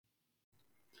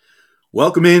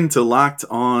Welcome in to Locked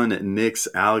On Knicks.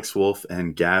 Alex Wolf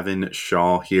and Gavin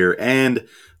Shaw here. And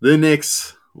the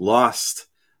Knicks lost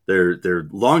their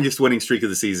longest winning streak of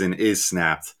the season is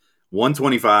snapped.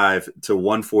 125 to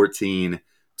 114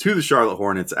 to the Charlotte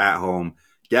Hornets at home.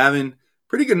 Gavin,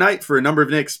 pretty good night for a number of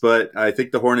Knicks, but I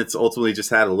think the Hornets ultimately just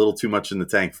had a little too much in the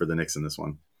tank for the Knicks in this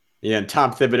one. Yeah, and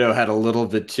Tom Thibodeau had a little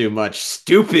bit too much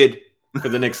stupid for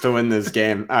the Knicks to win this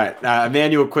game. All right,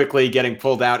 Immanuel Quickley getting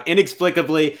pulled out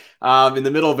inexplicably in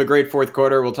the middle of a great fourth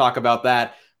quarter. We'll talk about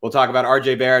that. We'll talk about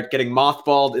RJ Barrett getting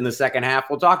mothballed in the second half.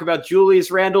 We'll talk about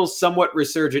Julius Randle's somewhat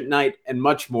resurgent night and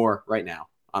much more right now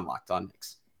on Locked On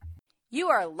Knicks. You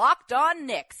are Locked On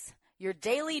Knicks, your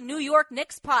daily New York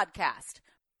Knicks podcast,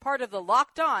 part of the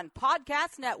Locked On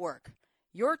Podcast Network,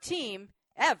 your team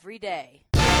every day.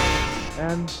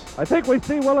 And I think we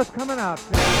see Willis coming out.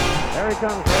 There he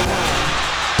comes right now.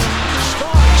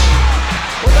 Starks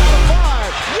without a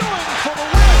five. Ewing for the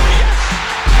win. Yes.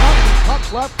 Up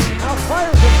left. Now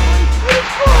fires it. He's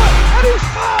good. And he's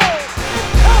fouled.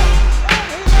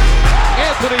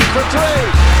 Anthony for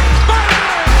three.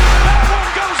 Bang! That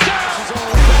one goes down. This is all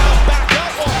about back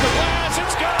up off the glass.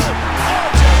 It's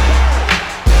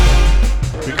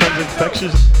good. Becomes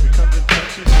infectious.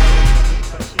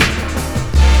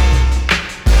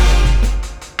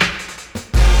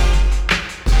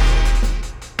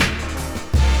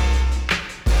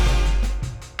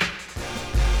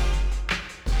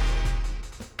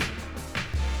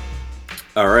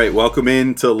 All right, welcome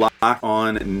in to Lock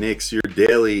On Knicks, your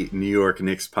daily New York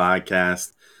Knicks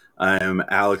podcast. I am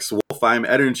Alex Wolf. I am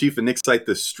editor-in-chief of Knicks site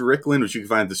The Strickland, which you can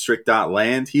find at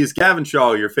thestrick.land. He is Gavin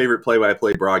Shaw, your favorite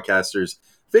play-by-play broadcaster's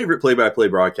favorite play-by-play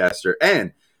broadcaster.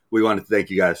 And we wanted to thank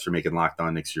you guys for making Locked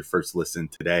On Knicks your first listen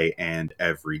today and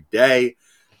every day.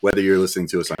 Whether you're listening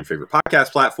to us on your favorite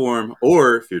podcast platform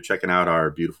or if you're checking out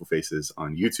our beautiful faces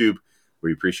on YouTube,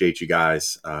 we appreciate you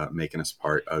guys making us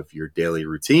part of your daily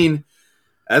routine.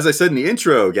 As I said in the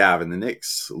intro, Gavin, the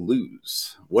Knicks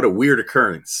lose. What a weird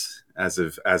occurrence as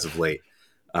of late.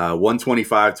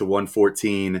 125 to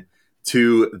 114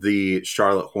 to the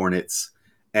Charlotte Hornets,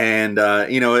 and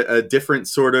a different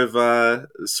sort of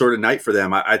night for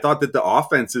them. I thought that the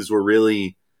offenses were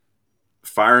really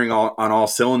firing on all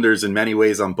cylinders in many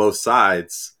ways on both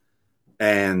sides,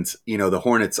 and the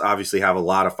Hornets obviously have a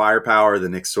lot of firepower. The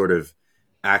Knicks sort of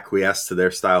acquiesce to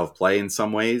their style of play in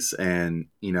some ways, and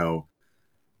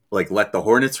let the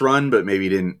Hornets run, but maybe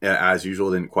didn't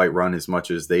quite run as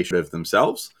much as they should have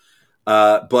themselves.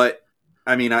 But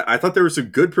I mean, I thought there were some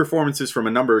good performances from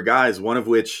a number of guys, one of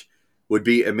which would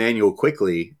be Immanuel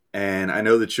Quickley. And I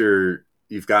know that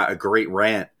you've got a great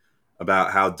rant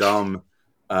about how dumb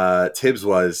Tibbs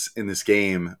was in this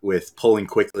game with pulling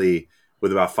Quickley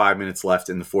with about 5 minutes left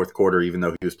in the fourth quarter, even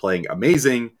though he was playing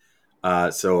amazing.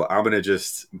 So I'm going to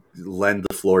just lend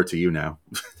the floor to you now.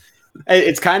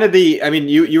 It's kind of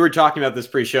you were talking about this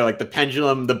pre-show, like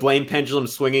the blame pendulum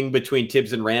swinging between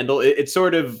Tibbs and Randle. It's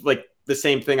sort of like the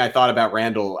same thing I thought about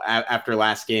Randle after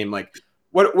last game. Like,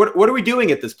 what are we doing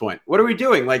at this point? What are we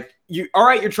doing? Like, you're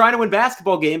trying to win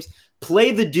basketball games.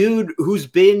 Play the dude who's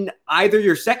been either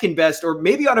your second best or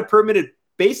maybe on a permanent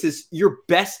basis, your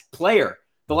best player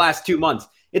the last 2 months.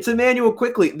 It's Immanuel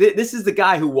Quickley. This is the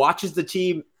guy who watches the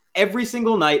team every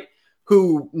single night,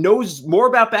 who knows more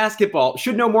about basketball,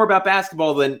 should know more about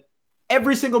basketball than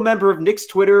every single member of Knicks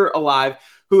Twitter alive,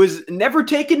 who has never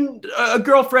taken a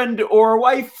girlfriend or a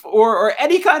wife or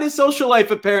any kind of social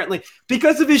life, apparently,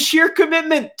 because of his sheer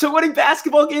commitment to winning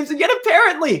basketball games. And yet,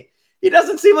 apparently, he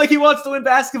doesn't seem like he wants to win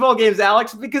basketball games,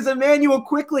 Alex, because Immanuel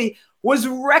Quickley was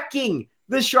wrecking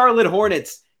the Charlotte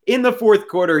Hornets in the fourth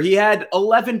quarter. He had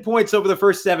 11 points over the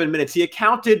first 7 minutes. He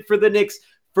accounted for the Knicks'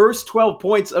 first 12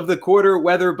 points of the quarter,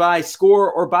 whether by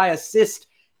score or by assist.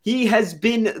 He has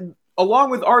been, along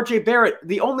with RJ Barrett,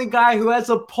 the only guy who has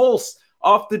a pulse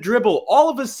off the dribble. All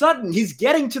of a sudden, he's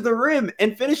getting to the rim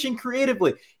and finishing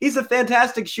creatively. He's a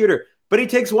fantastic shooter, but he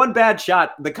takes one bad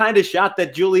shot, the kind of shot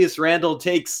that Julius Randle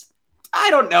takes,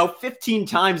 15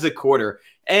 times a quarter.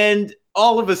 And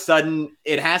all of a sudden,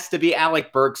 it has to be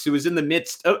Alec Burks, who is in the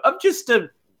midst of just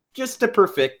a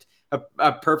perfect,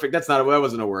 that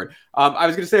wasn't a word. I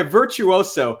was going to say a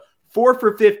virtuoso 4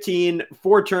 for 15,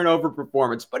 4 turnover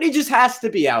performance, but he just has to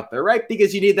be out there, right?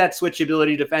 Because you need that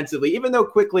switchability defensively, even though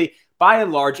Quickley, by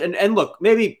and large, and look,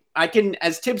 maybe I can,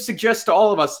 as Tibbs suggests to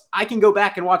all of us, I can go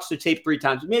back and watch the tape 3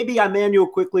 times. Maybe Immanuel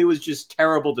Quickley was just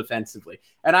terrible defensively,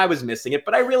 and I was missing it,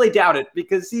 but I really doubt it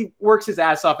because he works his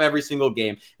ass off every single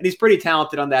game, and he's pretty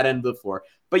talented on that end of the floor.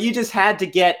 But you just had to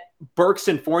get Burks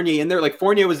and Fournier in there. Like,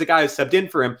 Fournier was the guy who subbed in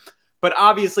for him, but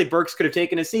obviously Burks could have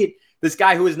taken a seat. This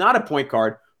guy who is not a point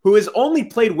guard, who has only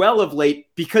played well of late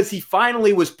because he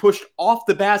finally was pushed off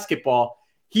the basketball.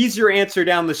 He's your answer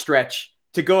down the stretch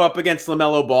to go up against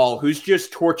LaMelo Ball, who's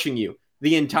just torching you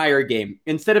the entire game.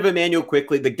 Instead of Immanuel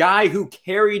Quickley, the guy who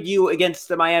carried you against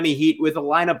the Miami Heat with a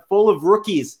lineup full of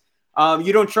rookies.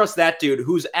 You don't trust that dude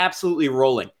who's absolutely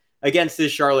rolling against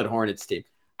this Charlotte Hornets team.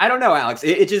 I don't know, Alex.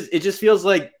 It just feels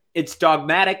like it's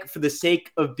dogmatic for the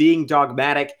sake of being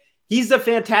dogmatic. He's a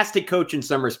fantastic coach in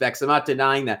some respects. I'm not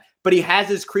denying that. But he has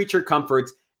his creature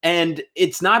comforts. And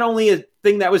it's not only a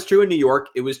thing that was true in New York.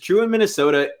 It was true in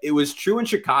Minnesota. It was true in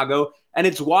Chicago. And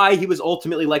it's why he was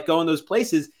ultimately let go in those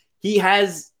places. He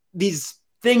has these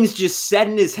things just set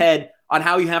in his head on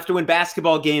how you have to win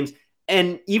basketball games.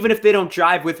 And even if they don't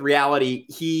jive with reality,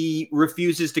 he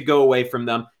refuses to go away from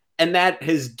them. And that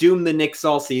has doomed the Knicks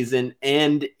all season.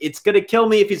 And it's going to kill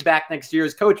me if he's back next year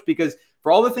as coach, because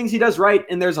for all the things he does right,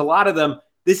 and there's a lot of them,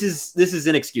 this is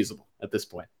inexcusable at this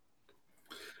point.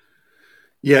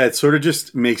 Yeah, it sort of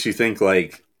just makes you think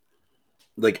like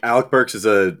Alec Burks is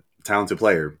a talented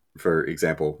player, for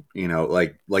example.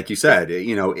 Like you said,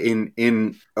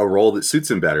 in a role that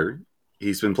suits him better,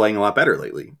 he's been playing a lot better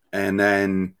lately. And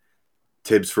then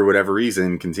Tibbs, for whatever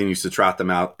reason, continues to trot him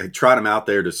out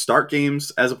there to start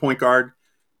games as a point guard,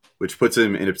 which puts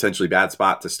him in a potentially bad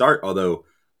spot to start. Although,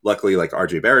 luckily, like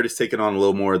RJ Barrett has taken on a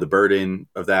little more of the burden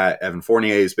of that. Evan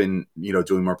Fournier has been,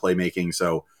 doing more playmaking,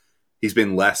 so he's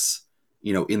been less,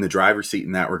 in the driver's seat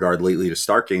in that regard lately to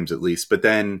start games at least. But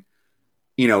then,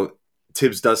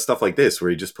 Tibbs does stuff like this where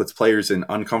he just puts players in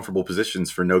uncomfortable positions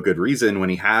for no good reason when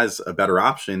he has a better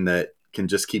option that can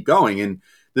just keep going. And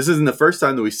this isn't the first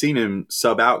time that we've seen him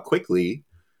sub out quickly,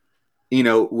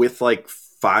 with like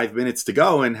 5 minutes to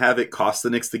go and have it cost the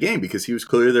Knicks the game because he was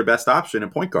clearly their best option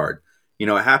at point guard. It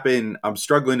happened. I'm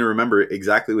struggling to remember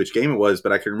exactly which game it was,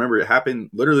 but I can remember it happened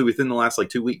literally within the last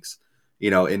 2 weeks,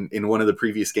 in one of the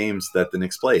previous games that the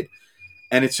Knicks played.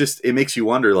 And it makes you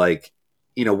wonder,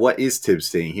 what is Tibbs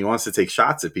saying? He wants to take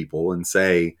shots at people and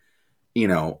say,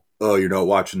 oh, you're not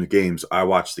watching the games. I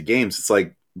watch the games. It's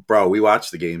like, bro, we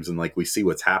watch the games and we see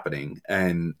what's happening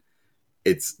and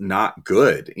it's not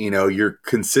good. You're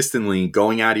consistently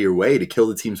going out of your way to kill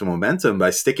the team's momentum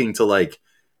by sticking to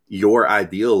your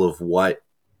ideal of what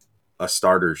a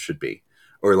starter should be.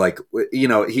 Or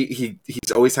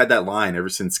he's always had that line ever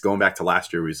since going back to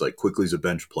last year where he's like, Quickly's a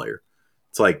bench player.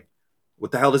 It's like,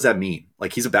 what the hell does that mean?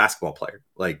 He's a basketball player.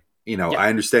 Yeah. I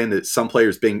understand that some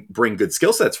players bring good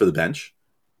skill sets for the bench,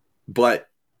 but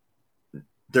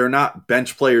they're not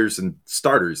bench players and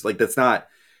starters. That's not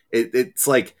it.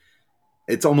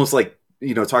 It's almost like,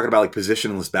 talking about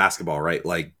positionless basketball, right?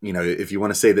 If you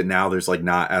want to say that now there's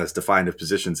not as defined of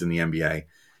positions in the NBA,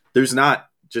 there's not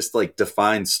just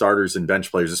defined starters and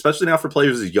bench players, especially now for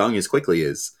players as young as Quickly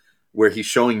is, where he's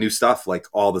showing new stuff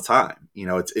all the time.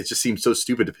 It just seems so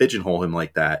stupid to pigeonhole him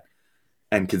like that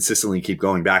and consistently keep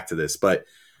going back to this. But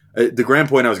the grand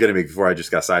point I was going to make before I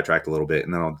just got sidetracked a little bit,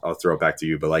 and then I'll throw it back to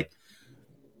you. But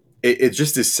it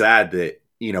just is sad that,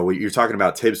 you're talking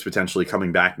about Tibbs potentially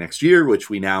coming back next year, which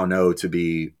we now know to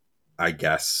be, I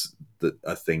guess,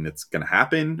 a thing that's going to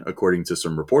happen, according to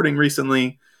some reporting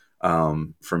recently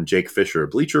from Jake Fisher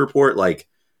of Bleacher Report.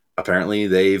 Apparently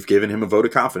they've given him a vote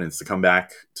of confidence to come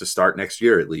back to start next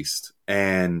year at least.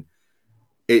 And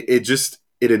it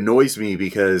annoys me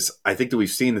because I think that we've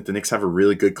seen that the Knicks have a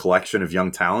really good collection of young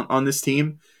talent on this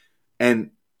team.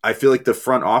 And I feel like the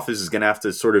front office is going to have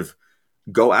to sort of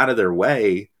go out of their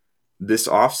way this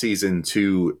offseason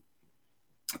to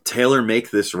tailor make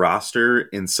this roster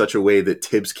in such a way that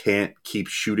Tibbs can't keep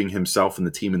shooting himself and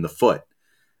the team in the foot.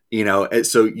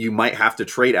 So you might have to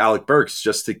trade Alec Burks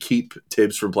just to keep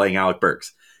Tibbs from playing Alec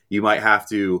Burks. You might have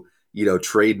to,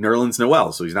 trade Nerlens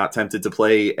Noel so he's not tempted to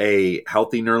play a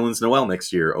healthy Nerlens Noel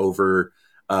next year over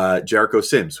Jericho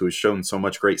Sims, who has shown so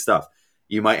much great stuff.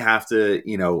 You might have to,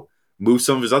 move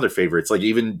some of his other favorites, like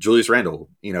even Julius Randle,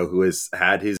 who has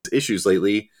had his issues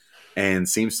lately and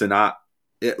seems to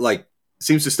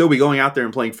still be going out there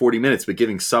and playing 40 minutes, but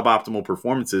giving suboptimal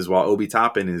performances while Obi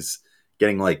Toppin is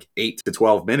getting 8 to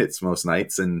 12 minutes most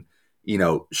nights and,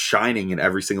 shining in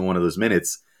every single one of those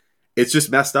minutes. It's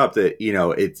just messed up that,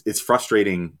 it's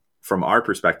frustrating from our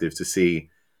perspective to see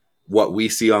what we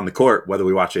see on the court, whether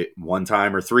we watch it 1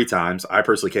 time or 3 times. I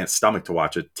personally can't stomach to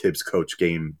watch a Tibbs coach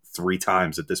game 3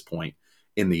 times at this point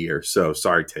in the year. So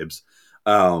sorry, Tibbs.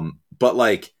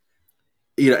 But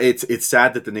it's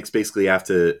sad that the Knicks basically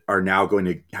are now going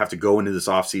to have to go into this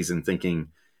offseason thinking,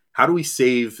 how do we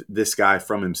save this guy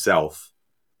from himself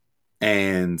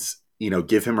and,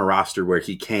 give him a roster where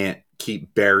he can't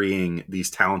keep burying these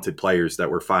talented players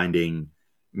that we're finding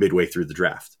midway through the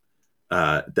draft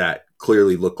that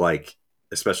clearly look like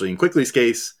especially in Quickly's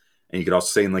case, and you could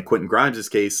also say in like Quentin Grimes'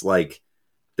 case, like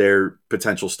they're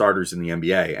potential starters in the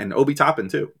NBA, and Obi Toppin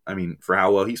too. I mean, for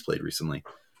how well he's played recently,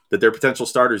 that they're potential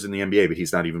starters in the NBA, but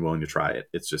he's not even willing to try it.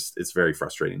 It's very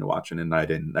frustrating to watch on a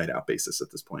night in, night out basis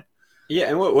at this point. Yeah,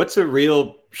 and what's a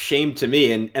real shame to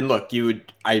me, and look,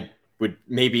 I would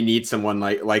maybe need someone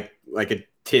like a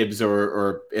Tibbs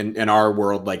or in our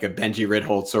world like a Benji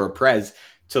Ritholtz or a Prez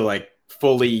to like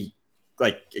fully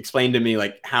like explain to me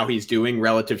like how he's doing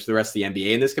relative to the rest of the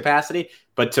NBA in this capacity.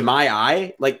 But to my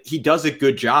eye, like he does a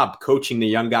good job coaching the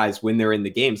young guys when they're in the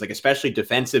games, like especially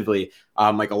defensively.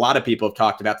 Like a lot of people have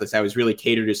talked about this. I was really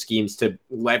catered to schemes to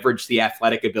leverage the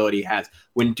athletic ability he has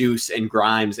when Deuce and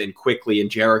Grimes and Quickly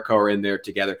and Jericho are in there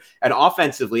together. And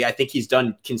offensively, I think he's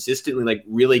done consistently like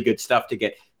really good stuff to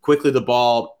get Quickly the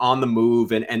ball on the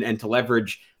move and to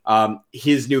leverage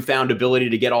his newfound ability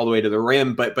to get all the way to the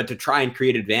rim, but to try and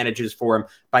create advantages for him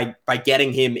by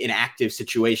getting him in active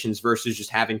situations versus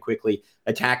just having Quickly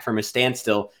attack from a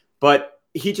standstill. But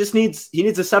he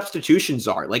needs a substitution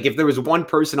czar. Like if there was one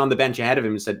person on the bench ahead of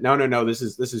him and said, no, this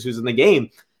is who's in the game,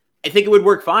 I think it would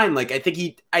work fine. Like I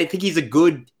think he's a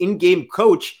good in-game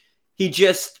coach. He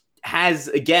just has,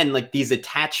 again, like these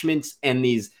attachments and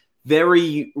these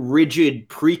very rigid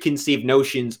preconceived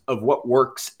notions of what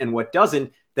works and what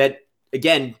doesn't that,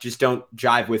 again, just don't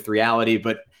jive with reality.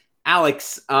 But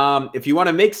Alex, if you want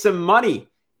to make some money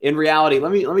in reality,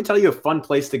 let me tell you a fun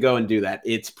place to go and do that.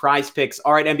 It's Prize Picks.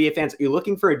 All right, NBA fans, are you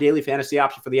looking for a daily fantasy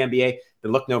option for the NBA?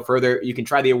 Then look no further. You can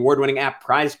try the award-winning app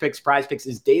Prize Picks. Prize Picks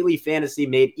is daily fantasy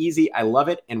made easy. I love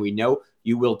it, and we know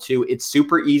you will too. It's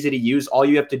super easy to use. All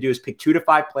you have to do is pick 2 to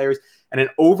 5 players and an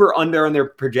over-under on their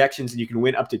projections, and you can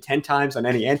win up to 10 times on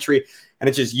any entry. And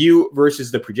it's just you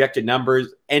versus the projected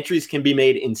numbers. Entries can be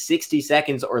made in 60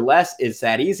 seconds or less. It's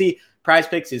that easy. Prize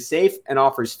Picks is safe and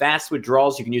offers fast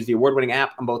withdrawals. You can use the award-winning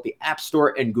app on both the App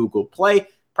Store and Google Play.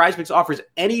 Prize Picks offers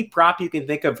any prop you can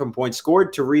think of, from points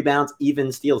scored to rebounds,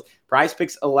 even steals. Prize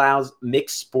Picks allows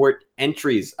mixed sport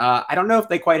entries. I don't know if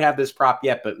they quite have this prop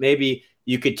yet, but maybe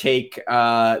you could take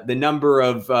the number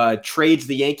of trades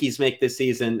the Yankees make this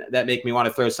season that make me want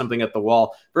to throw something at the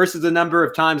wall versus the number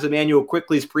of times Emmanuel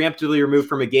Quickly is preemptively removed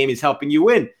from a game he's helping you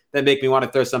win that make me want to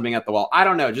throw something at the wall. I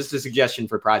don't know, just a suggestion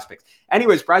for Prize Picks.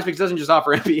 Anyways, Prize Picks doesn't just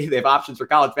offer NBA. They have options for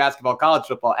college basketball, college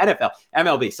football, NFL,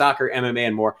 MLB, soccer, MMA,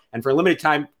 and more. And for a limited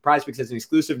time, Prize Picks has an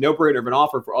exclusive no-brainer of an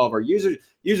offer for all of our users.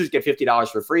 Users get $50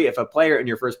 for free if a player in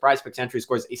your first Prize Picks entry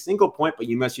scores a single point, but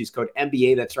you must use code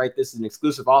NBA. That's right. This is an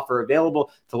exclusive offer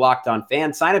available to Locked On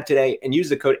fans. Sign up today and use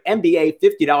the code NBA,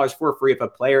 $50 for free if a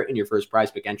player in your first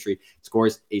Prize Pick entry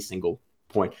scores a single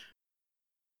point.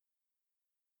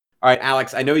 All right,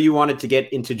 Alex, I know you wanted to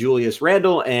get into Julius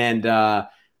Randle, and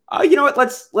you know what?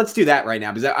 Let's do that right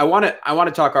now, because I want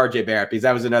to talk RJ Barrett, because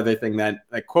that was another thing that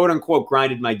quote unquote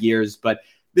grinded my gears. But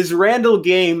this Randle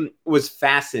game was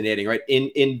fascinating, right?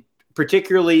 In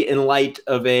particularly in light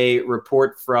of a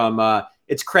report from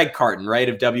it's Craig Carton, right,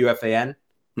 of WFAN.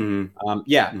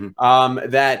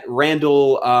 Mm-hmm. That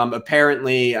Randle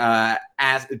apparently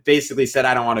basically said,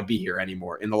 I don't want to be here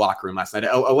anymore in the locker room last night.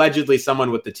 Allegedly, someone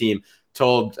with the team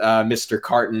told Mr.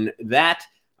 Carton that.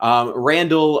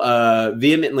 Randle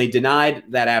vehemently denied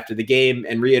that after the game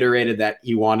and reiterated that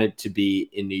he wanted to be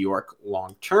in New York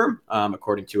long term,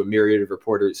 according to a myriad of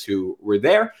reporters who were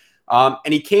there.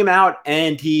 And he came out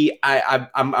and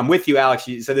I'm with you, Alex.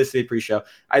 You said this to me pre-show.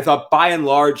 I thought by and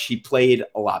large he played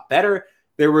a lot better.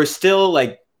 There were still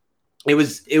it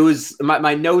was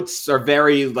my notes are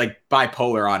very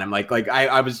bipolar on him.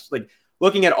 I was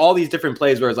looking at all these different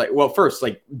plays where it's well, first,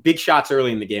 big shots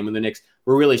early in the game when the Knicks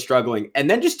were really struggling, and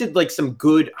then just did some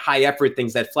good high effort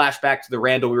things that flash back to the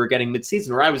Randle we were getting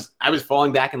midseason, where I was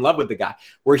falling back in love with the guy,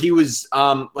 where he was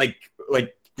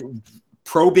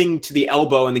probing to the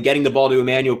elbow and then getting the ball to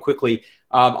Emmanuel Quickly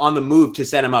on the move to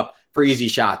set him up for easy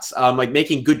shots,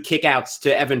 making good kickouts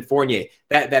to Evan Fournier.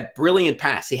 That brilliant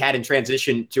pass he had in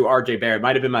transition to RJ Barrett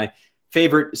might have been my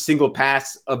favorite single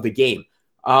pass of the game.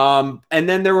 And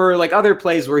then there were other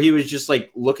plays where he was just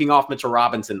looking off Mitchell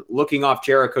Robinson, looking off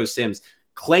Jericho Sims,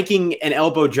 clanking an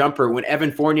elbow jumper when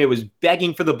Evan Fournier was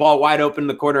begging for the ball wide open in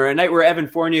the corner, a night where Evan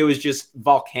Fournier was just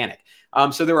volcanic.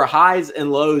 So there were highs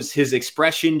and lows. His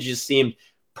expression just seemed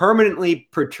permanently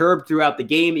perturbed throughout the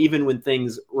game, even when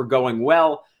things were going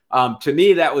well. To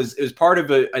me, it was part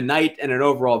of a night and an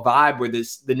overall vibe where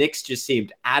the Knicks just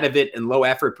seemed out of it and low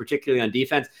effort, particularly on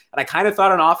defense. And I kind of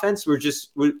thought on offense, we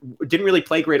didn't really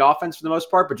play great offense for the most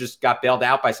part, but just got bailed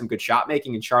out by some good shot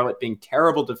making and Charlotte being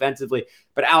terrible defensively.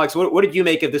 But Alex, what did you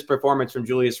make of this performance from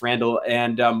Julius Randle?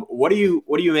 And what do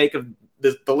you make of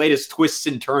the latest twists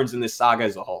and turns in this saga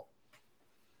as a whole?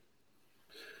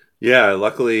 Yeah,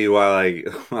 luckily, while I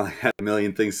had a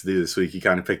million things to do this week, he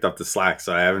kind of picked up the slack,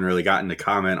 so I haven't really gotten to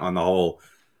comment on the whole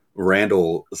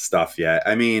Randall stuff yet.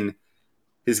 I mean,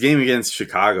 his game against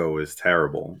Chicago was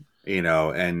terrible,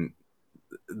 and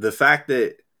the fact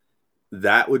that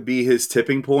that would be his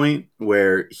tipping point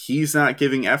where he's not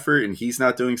giving effort and he's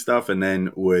not doing stuff, and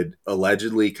then would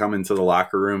allegedly come into the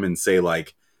locker room and say,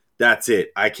 like, that's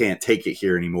it, I can't take it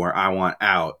here anymore, I want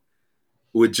out,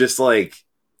 would just like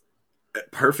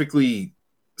perfectly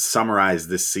summarize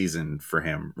this season for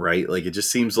him, right? Like, it just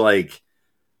seems like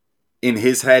in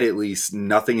his head, at least,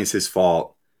 nothing is his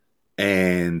fault.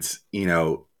 And,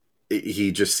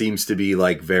 he just seems to be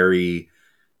like very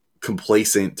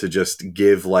complacent to just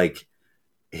give like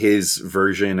his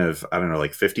version of, I don't know,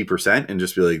 like 50% and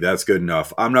just be like, that's good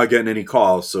enough. I'm not getting any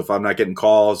calls. So if I'm not getting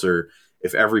calls, or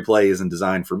if every play isn't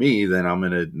designed for me, then I'm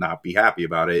going to not be happy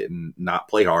about it and not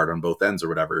play hard on both ends or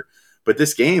whatever. But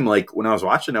this game, like when I was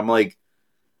watching, I'm like,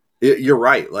 you're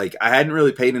right. Like, I hadn't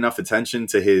really paid enough attention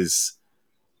to his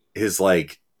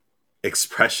like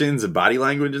expressions and body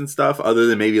language and stuff, other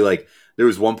than maybe like there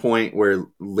was one point where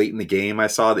late in the game I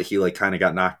saw that he like kind of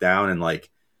got knocked down and like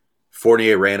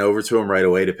Fournier ran over to him right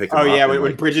away to pick him up. Oh yeah, when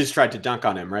like, Bridges tried to dunk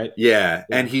on him, right? Yeah,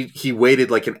 and he waited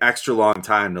like an extra long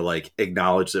time to like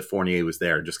acknowledge that Fournier was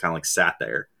there, and just kind of like sat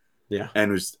there. Yeah,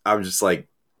 and I was just like,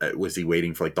 was he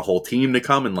waiting for like the whole team to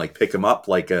come and like pick him up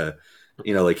like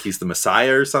like he's the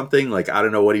Messiah or something? Like, I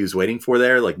don't know what he was waiting for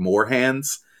there, like more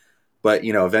hands. But,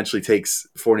 eventually takes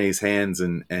Fournier's hands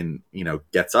and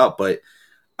gets up. But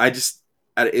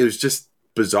it was just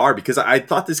bizarre because I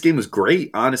thought this game was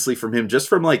great, honestly, from him, just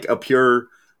from like a pure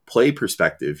play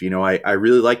perspective. I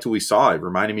really liked what we saw. It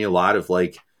reminded me a lot of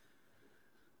like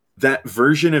that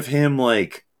version of him,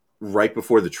 like right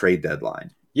before the trade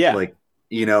deadline. Yeah. Like,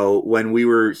 when we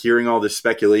were hearing all this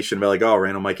speculation about like, oh,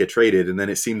 Randall might get traded. And then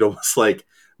it seemed almost like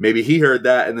maybe he heard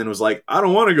that and then was like, I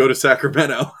don't want to go to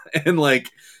Sacramento and like,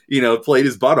 played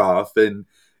his butt off and,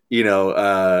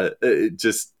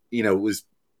 was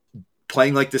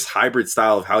playing like this hybrid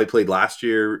style of how he played last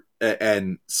year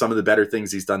and some of the better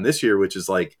things he's done this year, which is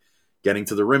like getting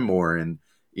to the rim more and,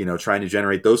 trying to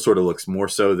generate those sort of looks more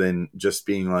so than just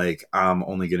being like, I'm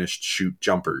only going to shoot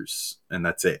jumpers and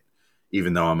that's it.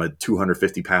 Even though I'm a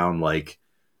 250-pound, like,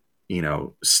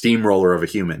 steamroller of a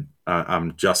human,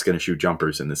 I'm just going to shoot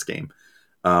jumpers in this game.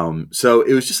 So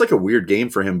it was just like a weird game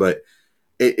for him, but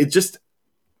it's just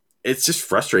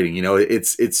frustrating.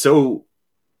 It's so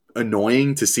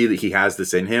annoying to see that he has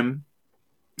this in him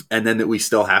and then that we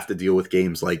still have to deal with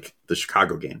games like the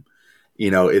Chicago game.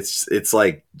 It's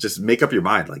like, just make up your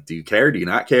mind. Like, do you care? Do you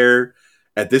not care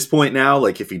at this point now?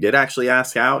 Like, if he did actually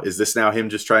ask out, is this now him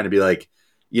just trying to be like,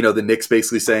 the Knicks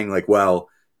basically saying like, well,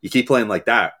 you keep playing like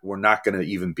that, we're not going to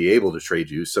even be able to trade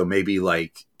you. So maybe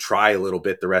like try a little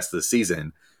bit the rest of the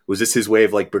season. Was this his way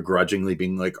of like begrudgingly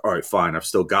being like, all right, fine, I've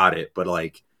still got it, but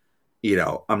like,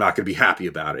 I'm not going to be happy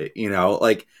about it.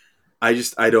 Like,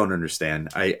 I don't understand.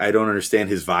 I don't understand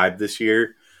his vibe this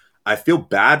year. I feel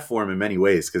bad for him in many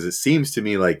ways because it seems to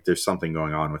me like there's something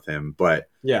going on with him. But,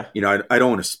 yeah, I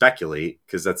don't want to speculate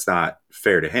because that's not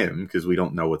fair to him because we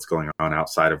don't know what's going on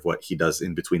outside of what he does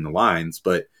in between the lines.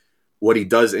 But what he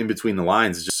does in between the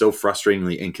lines is just so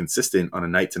frustratingly inconsistent on a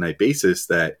night-to-night basis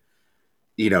that,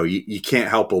 you can't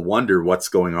help but wonder what's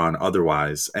going on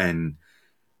otherwise. And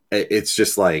it's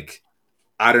just like,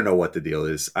 I don't know what the deal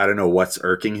is. I don't know what's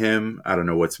irking him. I don't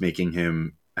know what's making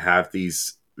him have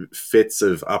these fits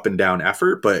of up and down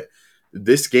effort. But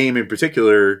this game in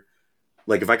particular,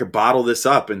 like if I could bottle this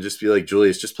up and just be like,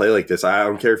 Julius, just play like this. I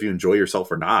don't care if you enjoy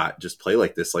yourself or not. Just play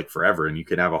like this, like forever. And you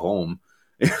can have a home,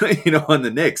 on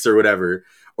the Knicks or whatever.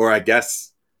 Or I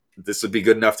guess this would be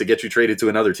good enough to get you traded to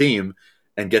another team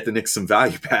and get the Knicks some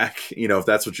value back, if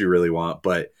that's what you really want.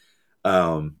 But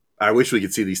I wish we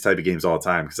could see these type of games all the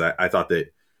time because I thought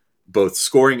that both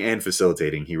scoring and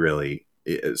facilitating, he really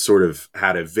sort of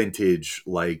had a vintage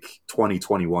like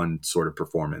 2021 sort of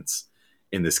performance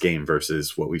in this game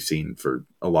versus what we've seen for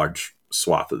a large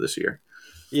swath of this year.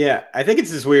 Yeah, I think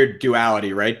it's this weird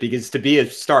duality, right? Because to be a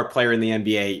star player in the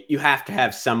NBA, you have to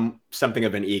have something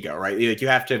of an ego, right? Like you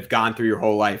have to have gone through your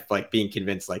whole life like being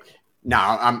convinced like, no,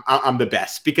 I'm the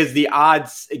best, because the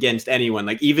odds against anyone,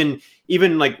 like even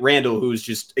like Randall, who's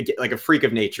just like a freak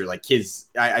of nature, like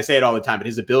I say it all the time, but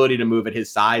his ability to move at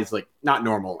his size, like not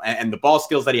normal. And the ball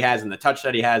skills that he has and the touch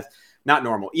that he has, not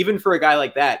normal. Even for a guy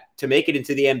like that to make it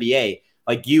into the NBA,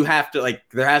 like you have to, like,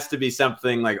 there has to be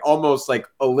something like almost like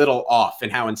a little off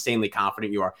in how insanely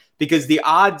confident you are, because the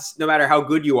odds, no matter how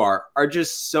good you are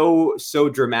just so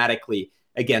dramatically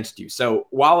against you. So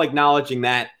while acknowledging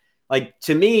that, like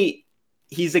to me,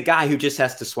 he's a guy who just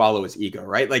has to swallow his ego,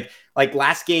 right? Like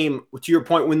last game, to your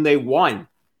point, when they won,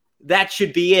 that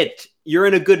should be it. You're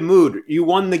in a good mood. You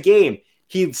won the game.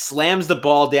 He slams the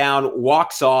ball down,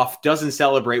 walks off, doesn't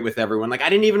celebrate with everyone. Like, I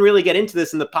didn't even really get into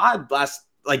this in the pod last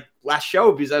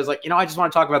show because I was like, I just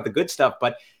want to talk about the good stuff,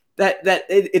 but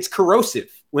it's corrosive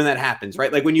when that happens,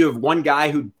 right? Like when you have one guy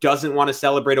who doesn't want to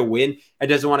celebrate a win and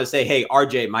doesn't want to say, hey,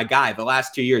 RJ, my guy, the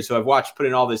last 2 years, who I've watched put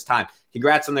in all this time.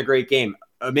 Congrats on the great game.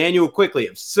 Emmanuel Quickley,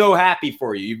 I'm so happy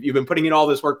for you. You've been putting in all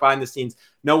this work behind the scenes.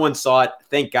 No one saw it.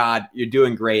 Thank God. You're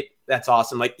doing great. That's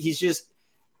awesome. Like he's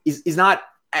not,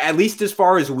 at least as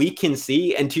far as we can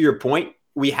see. And to your point,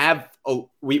 we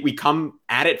come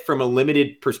at it from a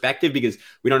limited perspective because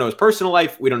we don't know his personal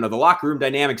life. We don't know the locker room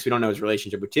dynamics. We don't know his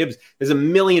relationship with Tibbs. There's a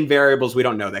million variables we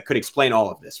don't know that could explain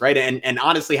all of this, right? And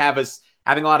honestly have us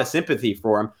having a lot of sympathy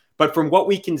for him. But from what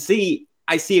we can see,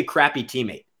 I see a crappy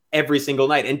teammate every single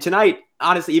night. And tonight,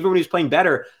 honestly, even when he was playing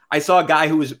better, I saw a guy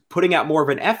who was putting out more of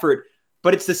an effort.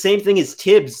 But it's the same thing as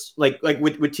Tibbs, like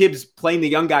with Tibbs playing the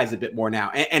young guys a bit more now.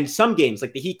 And some games,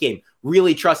 like the Heat game,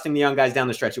 really trusting the young guys down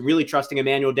the stretch and really trusting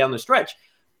Emmanuel down the stretch.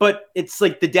 But it's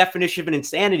like the definition of an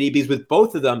insanity because with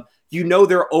both of them,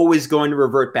 they're always going to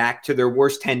revert back to their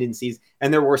worst tendencies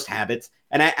and their worst habits.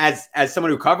 And as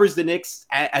someone who covers the Knicks,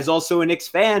 as also a Knicks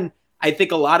fan, I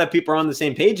think a lot of people are on the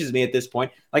same page as me at this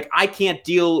point. Like, I can't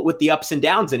deal with the ups and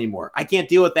downs anymore. I can't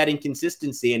deal with that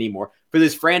inconsistency anymore. For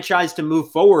this franchise to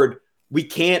move forward, we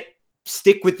can't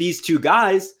stick with these two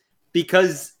guys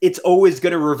because it's always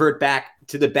going to revert back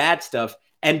to the bad stuff.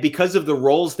 And because of the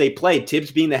roles they play, Tibbs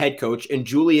being the head coach and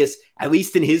Julius, at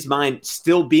least in his mind,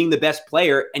 still being the best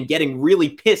player and getting really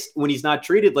pissed when he's not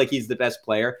treated like he's the best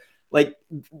player. Like,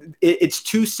 it's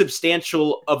too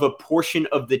substantial of a portion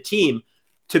of the team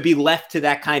to be left to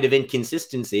that kind of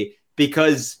inconsistency,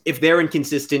 because if they're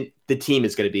inconsistent, the team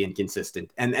is going to be inconsistent.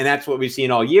 And that's what we've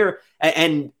seen all year.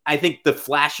 And I think the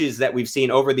flashes that we've seen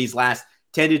over these last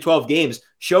 10 to 12 games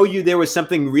show you there was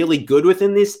something really good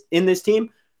in this team,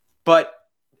 but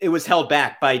it was held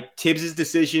back by Tibbs's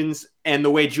decisions and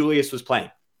the way Julius was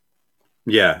playing.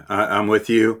 Yeah, I'm with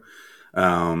you.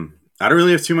 I don't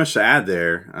really have too much to add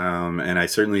there. And I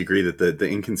certainly agree that the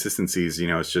inconsistencies,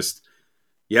 it's just,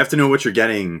 you have to know what you're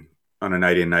getting on a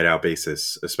night in, night out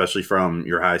basis, especially from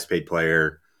your highest paid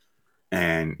player.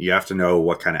 And you have to know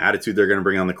what kind of attitude they're going to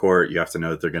bring on the court. You have to know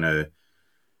that they're going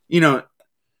to,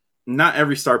 not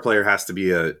every star player has to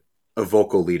be a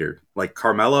vocal leader. Like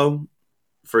Carmelo,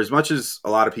 for as much as a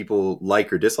lot of people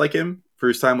like or dislike him for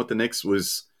his time with the Knicks,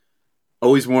 was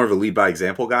always more of a lead by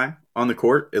example guy on the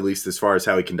court, at least as far as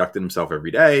how he conducted himself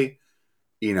every day.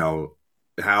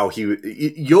 How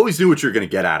you always knew what you're going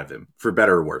to get out of him, for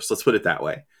better or worse. Let's put it that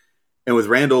way. And with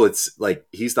Randall, it's like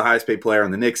he's the highest paid player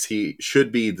on the Knicks. He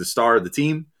should be the star of the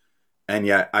team. And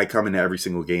yet I come into every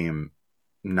single game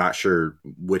not sure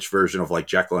which version of like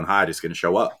Jekyll and Hyde is going to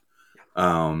show up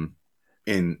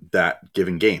in that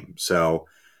given game. So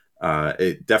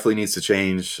it definitely needs to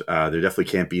change. There definitely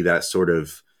can't be that sort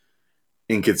of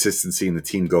inconsistency in the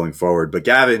team going forward. But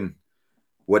Gavin,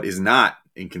 what is not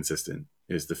inconsistent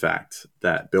is the fact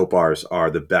that Built Bars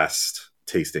are the best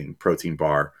tasting protein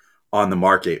bar on the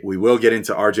market. We will get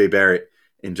into RJ Barrett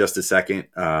in just a second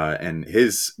and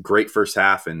his great first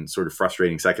half and sort of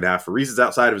frustrating second half for reasons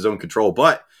outside of his own control.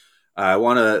 But I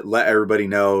want to let everybody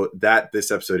know that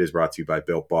this episode is brought to you by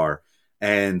Built Bar.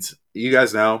 And you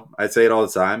guys know, I say it all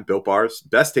the time, Built Bar's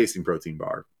best tasting protein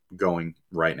bar going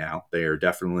right now. They are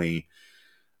definitely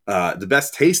the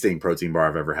best tasting protein bar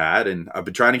I've ever had. And I've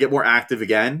been trying to get more active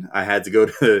again. I had to go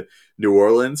to New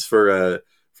Orleans for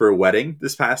a wedding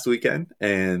this past weekend,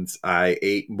 and I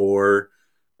ate more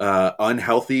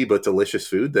unhealthy but delicious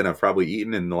food than I've probably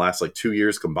eaten in the last 2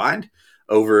 years combined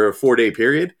over a 4-day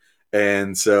period.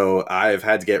 And so I've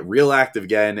had to get real active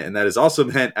again, and that has also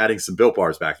meant adding some Built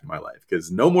Bars back into my life, because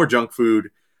no more junk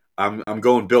food. I'm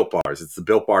going Built Bars. It's the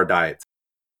Built Bar diet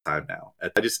time now.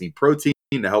 I just need protein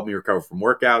to help me recover from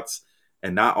workouts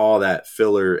and not all that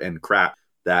filler and crap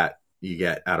that you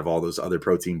get out of all those other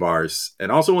protein bars.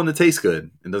 And also one that tastes good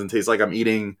and doesn't taste like I'm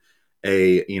eating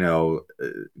a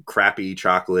crappy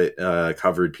chocolate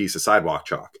covered piece of sidewalk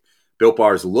chalk. Built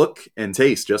Bars look and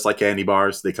taste just like candy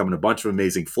bars. They come in a bunch of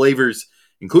amazing flavors,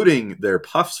 including their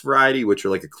Puffs variety, which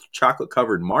are like a chocolate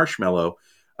covered marshmallow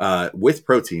with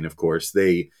protein, of course.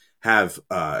 They have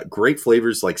great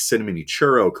flavors like cinnamon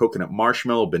churro, coconut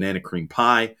marshmallow, banana cream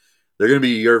pie. They're going to be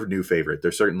your new favorite.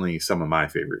 They're certainly some of my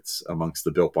favorites amongst the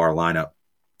Built Bar lineup.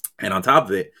 And on top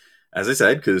of it, as I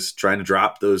said, because trying to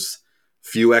drop those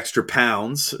few extra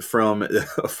pounds from a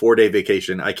 4-day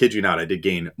vacation, I kid you not, I did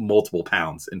gain multiple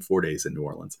pounds in 4 days in New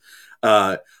Orleans.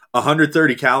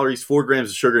 130 calories, 4 grams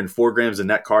of sugar, and 4 grams of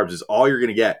net carbs is all you're going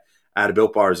to get out of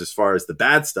Built Bars as far as the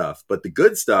bad stuff. But the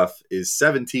good stuff is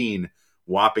 17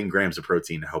 whopping grams of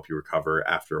protein to help you recover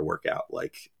after a workout,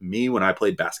 like me when I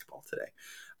played basketball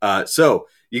today. So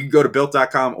you can go to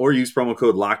Built.com or use promo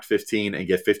code LOCKED15 and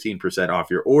get 15% off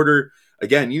your order.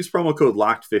 Again, use promo code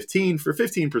LOCKED15 for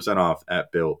 15% off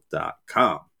at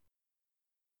Built.com.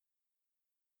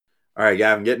 All right,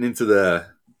 Gavin, getting into the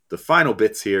final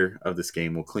bits here of this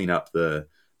game. We'll clean up the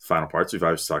final parts. We've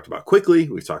obviously talked about Quickley.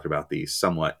 We've talked about the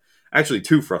actually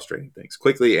two frustrating things,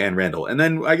 Quickley and Randall. And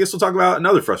then I guess we'll talk about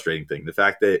another frustrating thing, the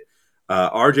fact that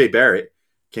RJ Barrett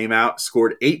came out,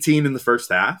 scored 18 in the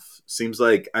first half. Seems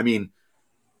like, I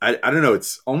don't know,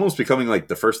 it's almost becoming like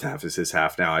the first half is his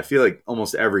half now. I feel like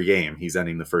almost every game he's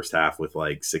ending the first half with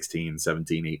like 16,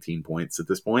 17, 18 points at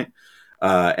this point.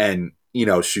 And,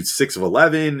 shoots 6 of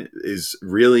 11, is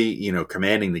really,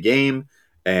 commanding the game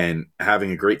and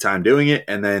having a great time doing it.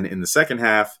 And then in the second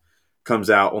half,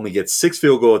 comes out, only gets 6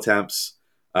 field goal attempts,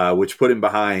 which put him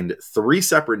behind 3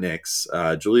 separate Knicks.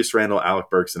 Julius Randle, Alec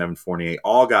Burks, and Evan Fournier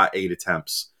all got 8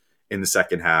 attempts in the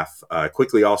second half.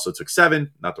 Quickley also took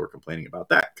 7. Not that we're complaining about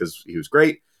that because he was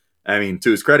great. To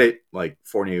his credit, like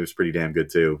Fournier was pretty damn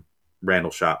good too.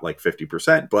 Randle shot like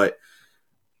 50%, but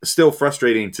still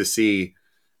frustrating to see,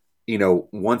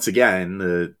 once again,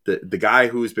 the guy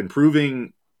who's been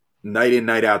proving night in,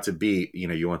 night out to be,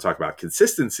 you want to talk about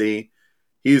consistency.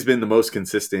 He's been the most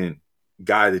consistent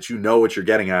guy that what you're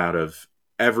getting out of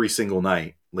every single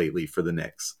night lately for the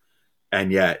Knicks.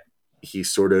 And yet he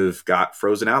sort of got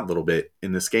frozen out a little bit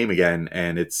in this game again.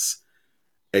 And it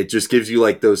just gives you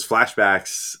like those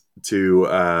flashbacks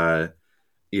to,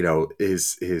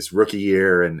 his rookie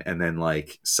year and then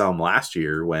like some last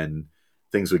year when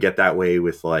things would get that way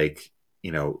with like,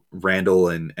 Randall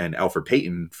and Elfrid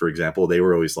Payton, for example. They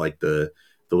were always like the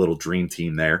little dream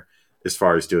team there as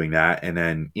far as doing that. And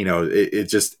then, it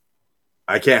just,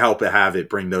 I can't help but have it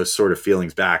bring those sort of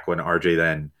feelings back when RJ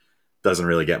then doesn't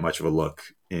really get much of a look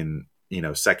in,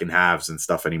 second halves and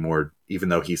stuff anymore, even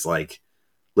though he's like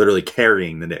literally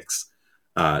carrying the Knicks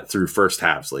through first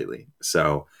halves lately.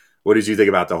 So what did you think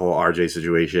about the whole RJ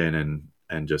situation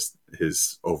and just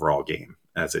his overall game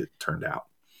as it turned out?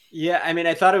 Yeah,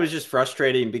 I thought it was just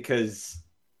frustrating because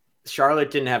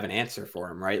Charlotte didn't have an answer for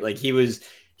him, right? Like he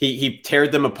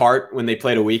teared them apart when they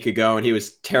played a week ago, and he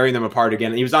was tearing them apart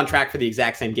again. He was on track for the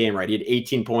exact same game, right? He had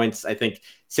 18 points, I think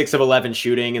 6 of 11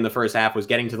 shooting in the first half, was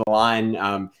getting to the line,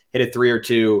 hit a 3 or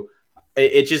 2.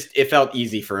 It felt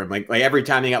easy for him. Like every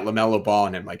time he got LaMelo Ball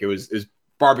in him, like it was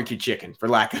barbecue chicken, for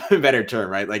lack of a better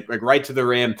term, right? Like right to the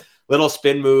rim, little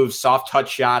spin moves, soft touch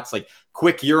shots, like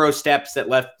quick Euro steps that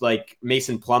left like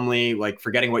Mason Plumlee, like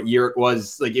forgetting what year it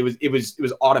was. Like it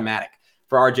was automatic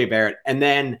for RJ Barrett. And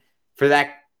then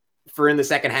for in the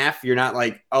second half, you're not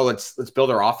like, oh, let's build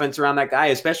our offense around that guy,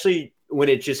 especially when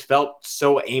it just felt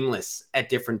so aimless at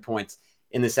different points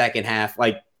in the second half.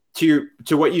 Like to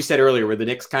what you said earlier, where the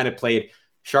Knicks kind of played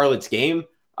Charlotte's game.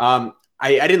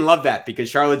 I didn't love that because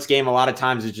Charlotte's game a lot of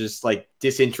times is just like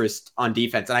disinterest on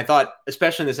defense. And I thought,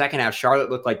 especially in the second half, Charlotte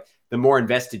looked like the more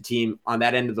invested team on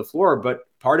that end of the floor. But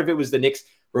part of it was the Knicks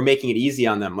were making it easy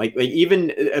on them. Like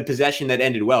even a possession that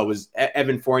ended well was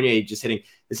Evan Fournier just hitting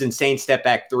this insane step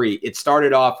back 3. It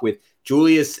started off with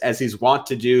Julius, as he's wont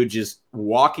to do, just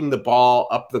walking the ball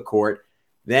up the court.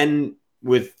 Then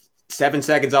with 7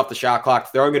 seconds off the shot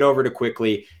clock, throwing it over to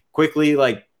Quickley,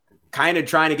 like kind of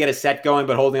trying to get a set going,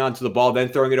 but holding on to the ball, then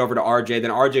throwing it over to RJ, then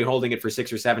RJ holding it for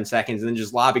 6 or 7 seconds, and then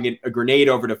just lobbing a grenade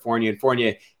over to Fournier. And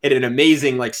Fournier hit an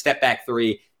amazing like step back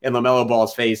 3 in LaMelo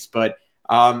Ball's face. But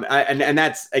and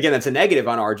that's a negative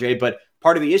on RJ. But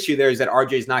part of the issue there is that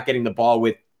RJ is not getting the ball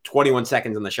with 21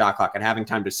 seconds on the shot clock and having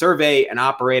time to survey and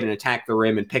operate and attack the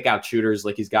rim and pick out shooters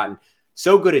like he's gotten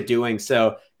so good at doing.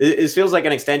 So it feels like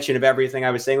an extension of everything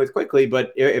I was saying with Quickley.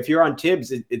 But if you're on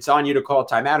Tibbs, it's on you to call a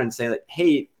timeout and say, like,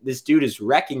 hey, this dude is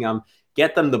wrecking them.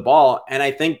 Get them the ball. And I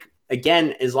think,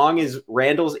 again, as long as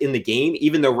Randall's in the game,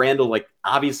 even though Randall, like,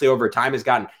 obviously over time has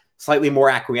gotten slightly more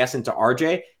acquiescent to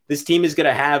RJ, this team is going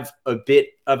to have a bit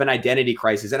of an identity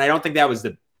crisis. And I don't think that was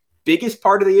the biggest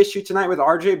part of the issue tonight with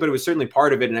RJ, but it was certainly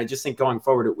part of it. And I just think going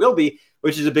forward it will be,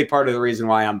 which is a big part of the reason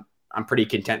why I'm pretty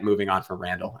content moving on from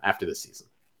Randall after this season.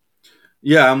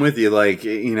 Yeah, I'm with you. Like,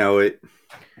 it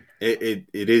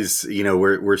is,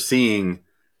 we're seeing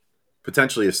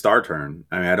potentially a star turn.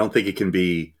 I don't think it can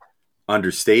be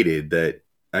understated that,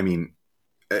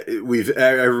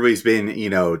 everybody's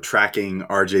been, tracking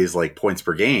RJ's like points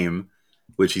per game,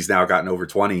 which he's now gotten over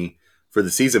 20 for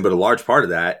the season. But a large part of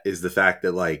that is the fact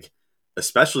that, like,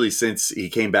 especially since he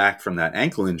came back from that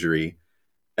ankle injury,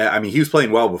 he was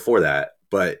playing well before that,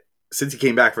 but since he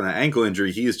came back from that ankle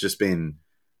injury, he has just been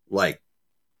like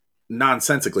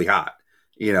nonsensically hot.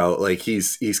 Like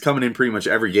he's coming in pretty much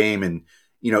every game, and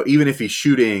even if he's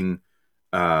shooting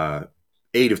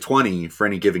 8 of 20 for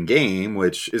any given game,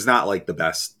 which is not like the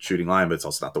best shooting line, but it's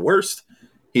also not the worst.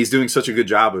 He's doing such a good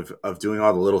job of doing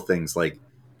all the little things like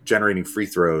generating free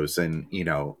throws and,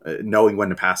 knowing when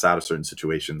to pass out of certain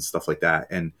situations, stuff like that.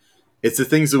 And it's the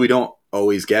things that we don't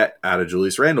always get out of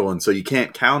Julius Randle. And so you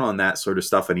can't count on that sort of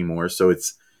stuff anymore. So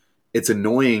it's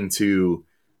annoying to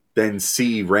then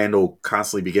see Randle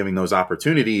constantly be giving those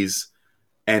opportunities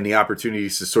and the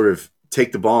opportunities to sort of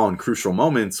take the ball in crucial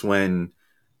moments when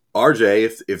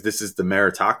RJ, if this is the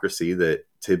meritocracy that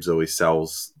Tibbs always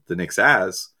sells the Knicks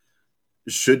as,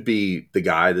 should be the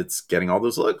guy that's getting all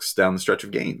those looks down the stretch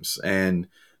of games and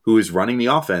who is running the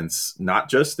offense, not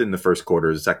just in the first quarter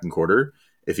or the second quarter,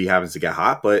 if he happens to get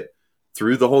hot, but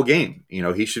through the whole game.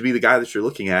 He should be the guy that you're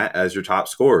looking at as your top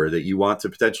scorer, that you want to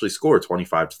potentially score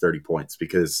 25 to 30 points,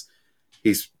 because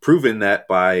he's proven that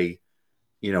by,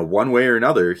 one way or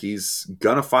another, he's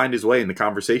going to find his way in the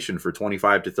conversation for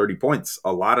 25 to 30 points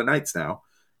a lot of nights now,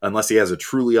 unless he has a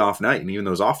truly off night. And even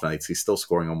those off nights, he's still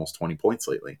scoring almost 20 points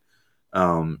lately.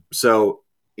 So,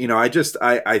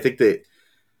 I think that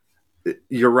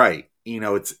you're right.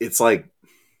 It's like,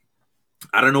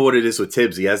 I don't know what it is with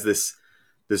Tibbs. He has this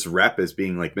rep as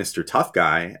being like Mr. Tough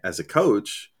Guy as a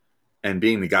coach and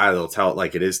being the guy that'll tell it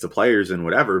like it is to players and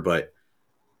whatever, but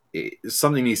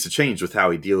something needs to change with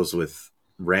how he deals with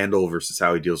Randle versus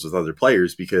how he deals with other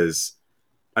players, because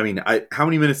how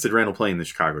many minutes did Randle play in the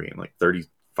Chicago game? Like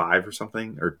 35 or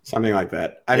something, or something like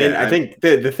that. I think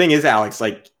the thing is, Alex,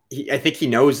 like, I think he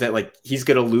knows that like he's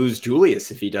going to lose Julius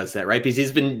if he does that, right? Because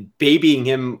he's been babying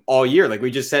him all year. Like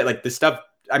we just said, like the stuff,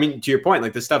 to your point,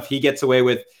 like the stuff he gets away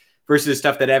with versus the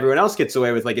stuff that everyone else gets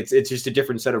away with, like it's just a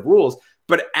different set of rules.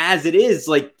 But as it is,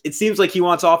 like, it seems like he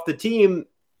wants off the team,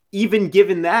 even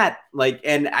given that, like,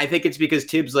 and I think it's because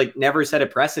Tibbs like never set a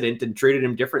precedent and treated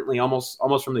him differently almost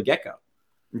from the get-go.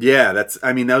 Yeah, that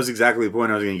was exactly the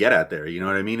point I was going to get at there. You know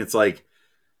what I mean? It's like,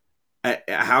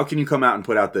 how can you come out and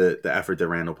put out the effort that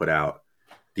Randle put out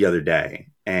the other day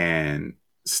and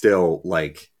still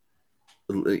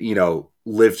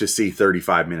live to see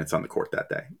 35 minutes on the court that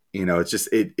day? It's just,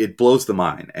 it blows the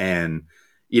mind. And,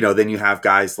 then you have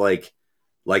guys like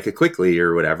a Quickly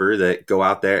or whatever that go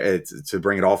out there to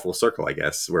bring it all full circle, I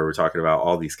guess, where we're talking about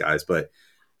all these guys. But,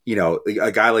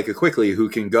 a guy like a Quickly who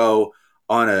can go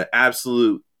on an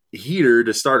absolute heater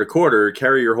to start a quarter,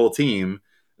 carry your whole team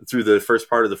through the first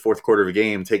part of the fourth quarter of a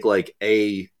game, take like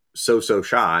a so-so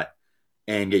shot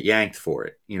and get yanked for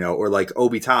it, or like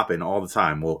Obi Toppin all the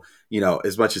time. Well,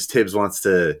 as much as Tibbs wants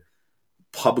to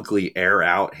publicly air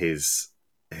out his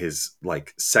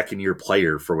like second year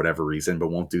player for whatever reason, but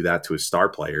won't do that to a star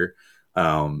player,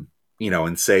 and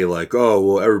say like, oh,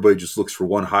 well, everybody just looks for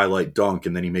one highlight dunk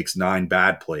and then he makes 9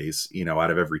 bad plays, out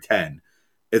of every 10.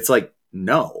 It's like,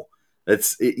 no.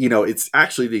 It's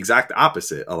actually the exact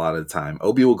opposite a lot of the time.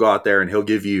 Obi will go out there and he'll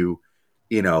give you,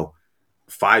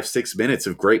 5-6 minutes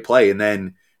of great play and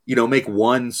then, make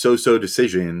one so-so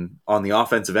decision on the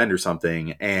offensive end or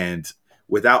something. And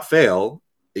without fail,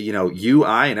 you,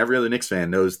 I, and every other Knicks fan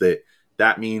knows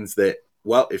that means that,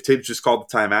 well, if Tibbs just called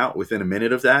the timeout within a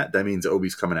minute of that means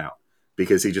Obi's coming out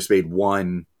because he just made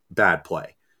one bad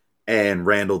play. And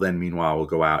Randle then, meanwhile, will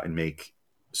go out and make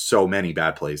so many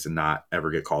bad plays and not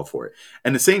ever get called for it.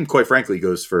 And the same, quite frankly,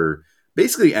 goes for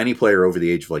basically any player over the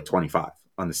age of like 25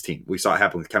 on this team. We saw it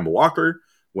happen with Kemba Walker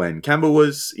when Kemba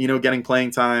was, getting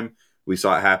playing time. We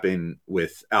saw it happen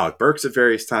with Alec Burks at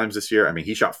various times this year.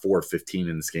 He shot 4 of 15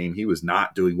 in this game. He was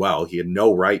not doing well. He had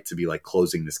no right to be like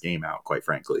closing this game out, quite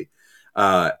frankly.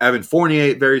 Evan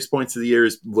Fournier at various points of the year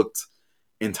looked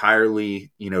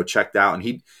entirely, checked out. And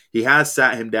he has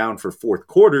sat him down for fourth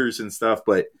quarters and stuff,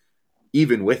 but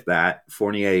even with that,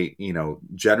 Fournier,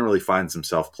 generally finds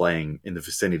himself playing in the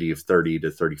vicinity of 30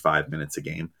 to 35 minutes a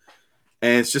game.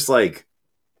 And it's just like,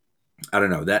 I don't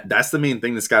know, that's the main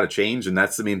thing that's got to change. And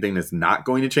that's the main thing that's not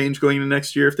going to change going into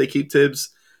next year if they keep Tibbs.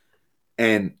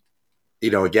 And,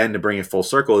 again, to bring it full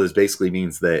circle, this basically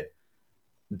means that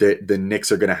the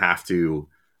Knicks are going to have to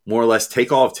more or less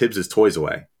take all of Tibbs' toys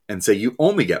away and say, you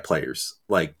only get players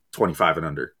like 25 and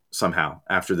under somehow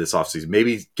after this offseason.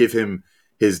 Maybe give him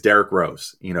his Derrick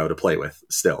Rose, to play with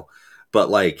still. But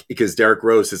because Derrick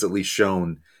Rose has at least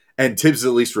shown, and Tibbs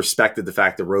at least respected the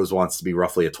fact that Rose wants to be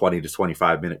roughly a 20 to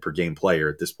 25 minute per game player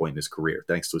at this point in his career,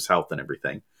 thanks to his health and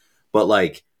everything. But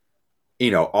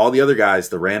all the other guys,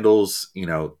 the Randles,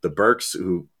 the Burks,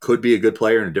 who could be a good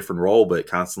player in a different role, but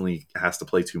constantly has to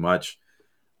play too much.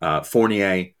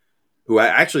 Fournier, who I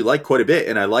actually like quite a bit,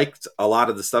 and I liked a lot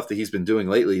of the stuff that he's been doing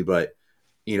lately. But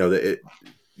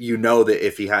that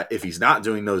if he's not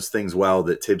doing those things well,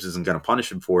 that Tibbs isn't going to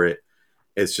punish him for it.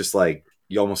 It's just like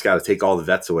you almost got to take all the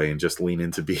vets away and just lean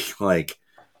into being like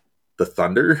the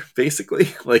Thunder, basically.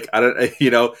 Like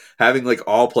having like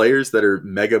all players that are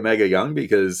mega young,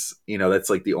 because that's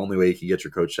like the only way you can get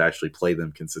your coach to actually play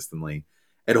them consistently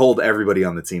and hold everybody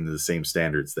on the team to the same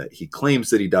standards that he claims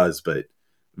that he does, but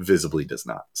visibly does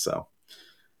not. So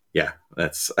yeah, I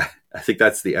think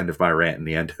that's the end of my rant and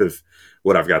the end of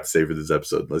what I've got to say for this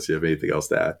episode, unless you have anything else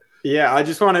to add. Yeah, I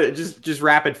just want to just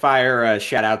rapid fire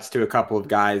shout outs to a couple of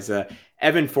guys.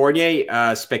 Evan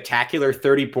Fournier, spectacular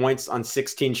 30 points on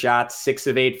 16 shots, 6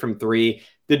 of 8 from 3.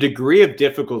 The degree of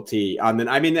difficulty on the,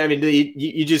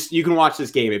 you can watch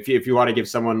this game if you want to give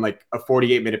someone like a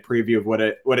 48-minute preview of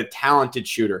what a talented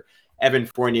shooter Evan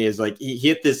Fournier is. Like, he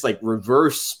hit this like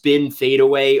reverse spin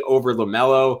fadeaway over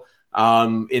LaMelo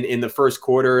in the first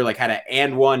quarter, like had an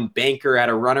and one banker, had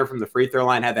a runner from the free throw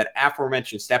line, had that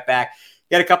aforementioned step back.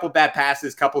 He had a couple bad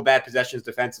passes, couple bad possessions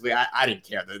defensively. I didn't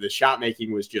care. The shot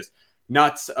making was just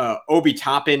nuts. Obi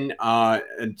Toppin,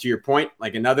 and to your point,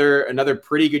 like another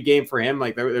pretty good game for him.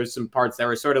 Like there's some parts that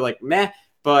were sort of like meh,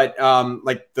 but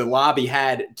like the lob he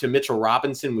had to Mitchell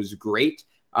Robinson was great.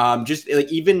 Just like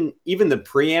even the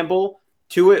preamble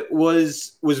to it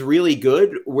was really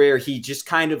good, where he just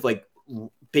kind of like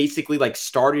basically like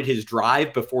started his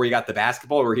drive before he got the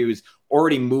basketball, where he was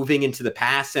already moving into the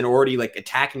pass and already like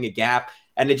attacking a gap.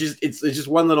 And it's just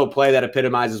one little play that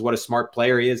epitomizes what a smart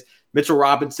player he is. Mitchell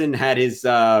Robinson had his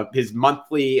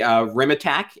monthly rim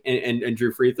attack and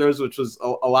drew free throws, which was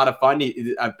a lot of fun.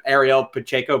 Ariel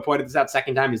Pacheco pointed this out,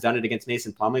 second time he's done it against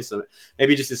Mason Plumlee. So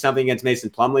maybe just is something against Mason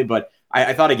Plumlee. But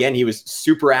I thought, again, he was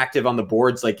super active on the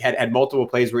boards, like had multiple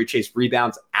plays where he chased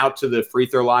rebounds out to the free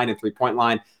throw line and 3-point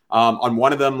line. On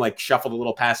one of them, like shuffled a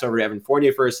little pass over to Evan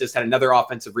Fournier for assist, had another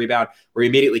offensive rebound where he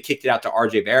immediately kicked it out to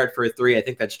RJ Barrett for a 3. I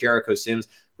think that's Jericho Sims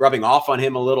rubbing off on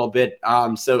him a little bit.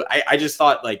 So I just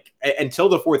thought, like, until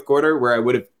the fourth quarter, where I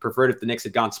would have preferred if the Knicks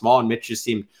had gone small and Mitch just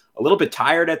seemed a little bit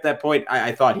tired at that point,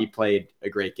 I thought he played a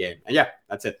great game. And yeah,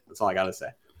 that's it. That's all I got to say.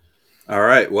 All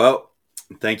right. Well,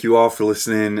 thank you all for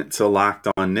listening to Locked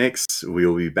On Knicks. We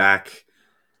will be back.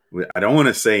 I don't want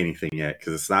to say anything yet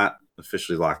because it's not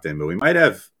officially locked in, but we might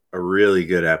have a really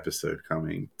good episode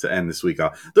coming to end this week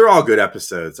off. They're all good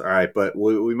episodes, all right, but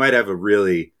we might have a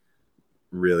really,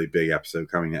 really big episode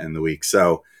coming to end the week.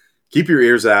 So keep your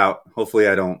ears out. Hopefully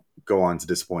I don't go on to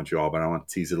disappoint you all, but I want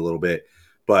to tease it a little bit.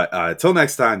 But until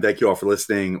next time, thank you all for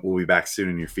listening. We'll be back soon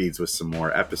in your feeds with some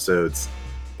more episodes.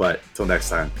 But until next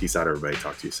time, peace out, everybody.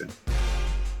 Talk to you soon.